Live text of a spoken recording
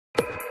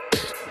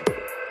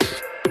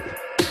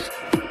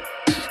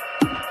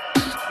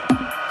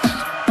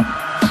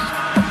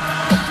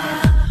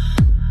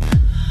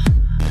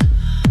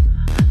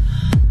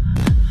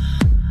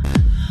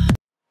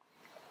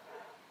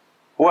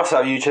What's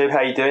up YouTube,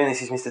 how you doing?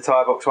 This is Mr.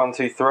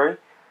 Tirebox123,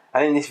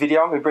 and in this video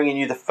I'm going to be bringing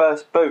you the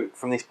first boot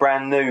from this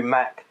brand new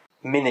Mac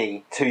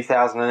Mini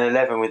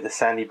 2011 with the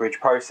SandyBridge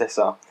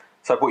processor.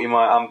 So I brought you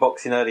my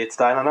unboxing earlier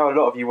today, and I know a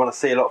lot of you want to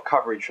see a lot of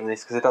coverage from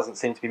this because there doesn't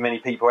seem to be many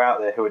people out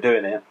there who are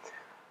doing it.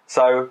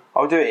 So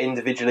I'll do it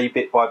individually,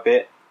 bit by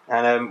bit,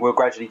 and we'll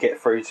gradually get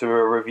through to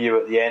a review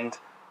at the end.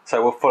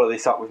 So we'll follow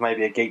this up with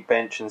maybe a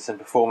Geekbench and some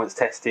performance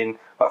testing.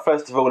 But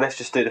first of all, let's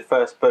just do the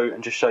first boot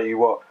and just show you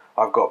what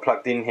I've got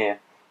plugged in here.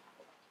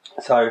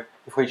 So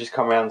if we just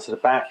come around to the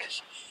back,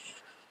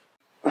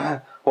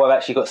 what I've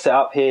actually got set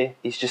up here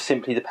is just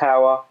simply the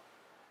power,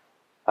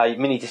 a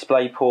mini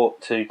display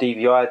port to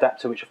DVI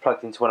adapter which I've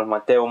plugged into one of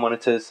my Dell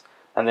monitors,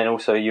 and then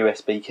also a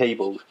USB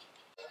keyboard.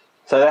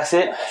 So that's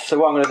it. So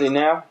what I'm going to do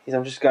now is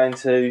I'm just going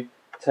to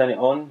turn it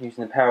on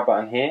using the power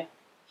button here,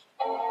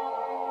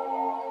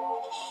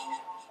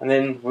 and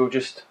then we'll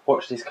just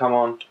watch this come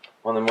on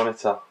the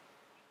monitor.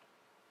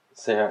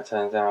 Let's see how it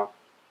turns out.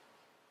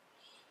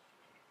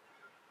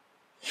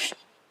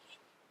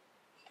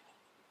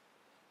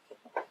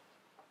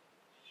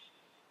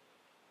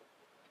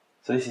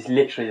 So this is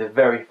literally the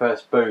very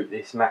first boot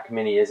this Mac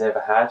Mini has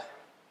ever had.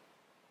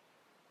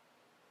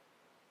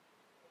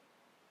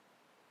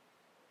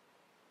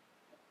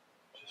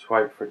 Just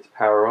wait for it to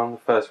power on. The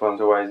first one's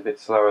always a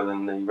bit slower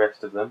than the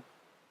rest of them.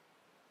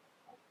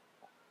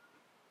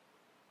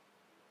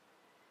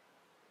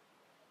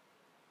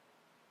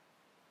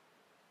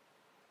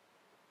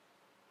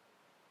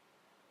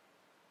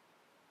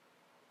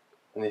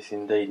 And this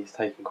indeed is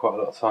taking quite a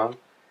lot of time.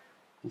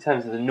 In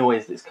terms of the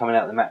noise that's coming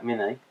out of the Mac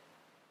Mini,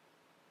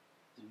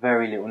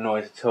 very little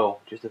noise at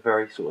all, just a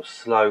very sort of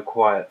slow,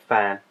 quiet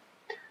fan.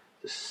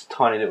 Just a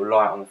tiny little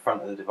light on the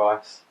front of the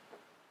device.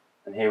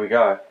 And here we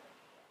go,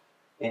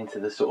 into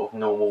the sort of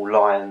normal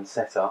Lion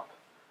setup.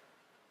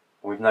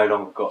 We've no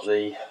longer got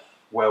the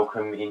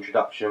welcome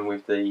introduction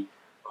with the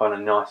kind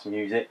of nice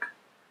music.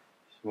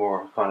 It's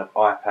more of a kind of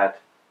iPad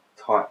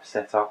type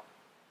setup.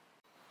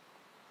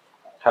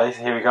 Okay,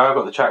 so here we go, I've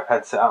got the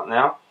trackpad set up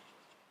now.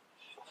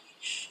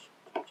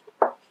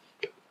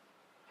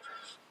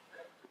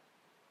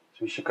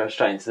 We should go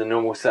straight into the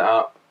normal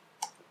setup.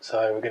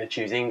 So we're going to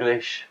choose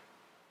English,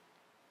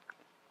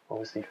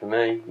 obviously for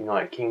me,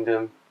 United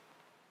Kingdom.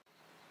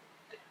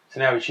 So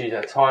now we choose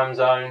our time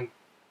zone,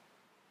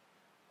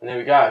 and there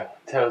we go.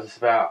 It tells us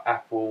about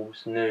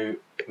Apple's new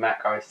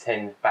Mac OS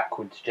X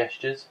backwards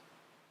gestures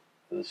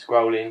for the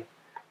scrolling,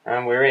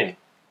 and we're in.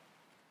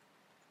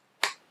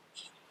 So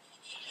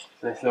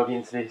let's log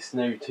into this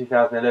new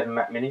 2011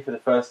 Mac Mini for the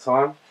first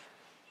time,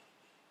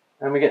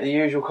 and we get the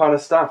usual kind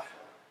of stuff.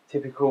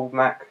 Typical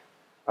Mac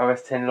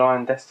OS X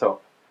Lion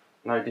desktop,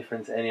 no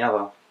different to any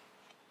other.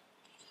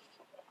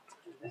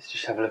 Let's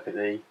just have a look at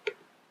the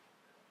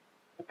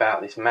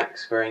about this Mac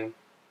screen.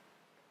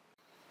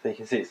 So you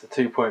can see it's the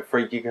 2.3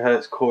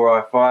 GHz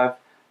Core i5,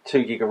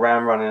 2 GB of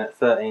RAM running at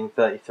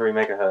 1333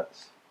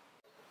 MHz.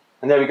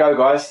 And there we go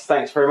guys,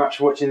 thanks very much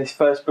for watching this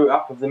first boot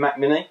up of the Mac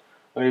Mini.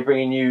 I'm going to be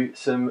bringing you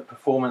some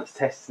performance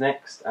tests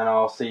next, and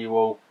I'll see you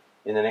all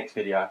in the next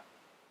video.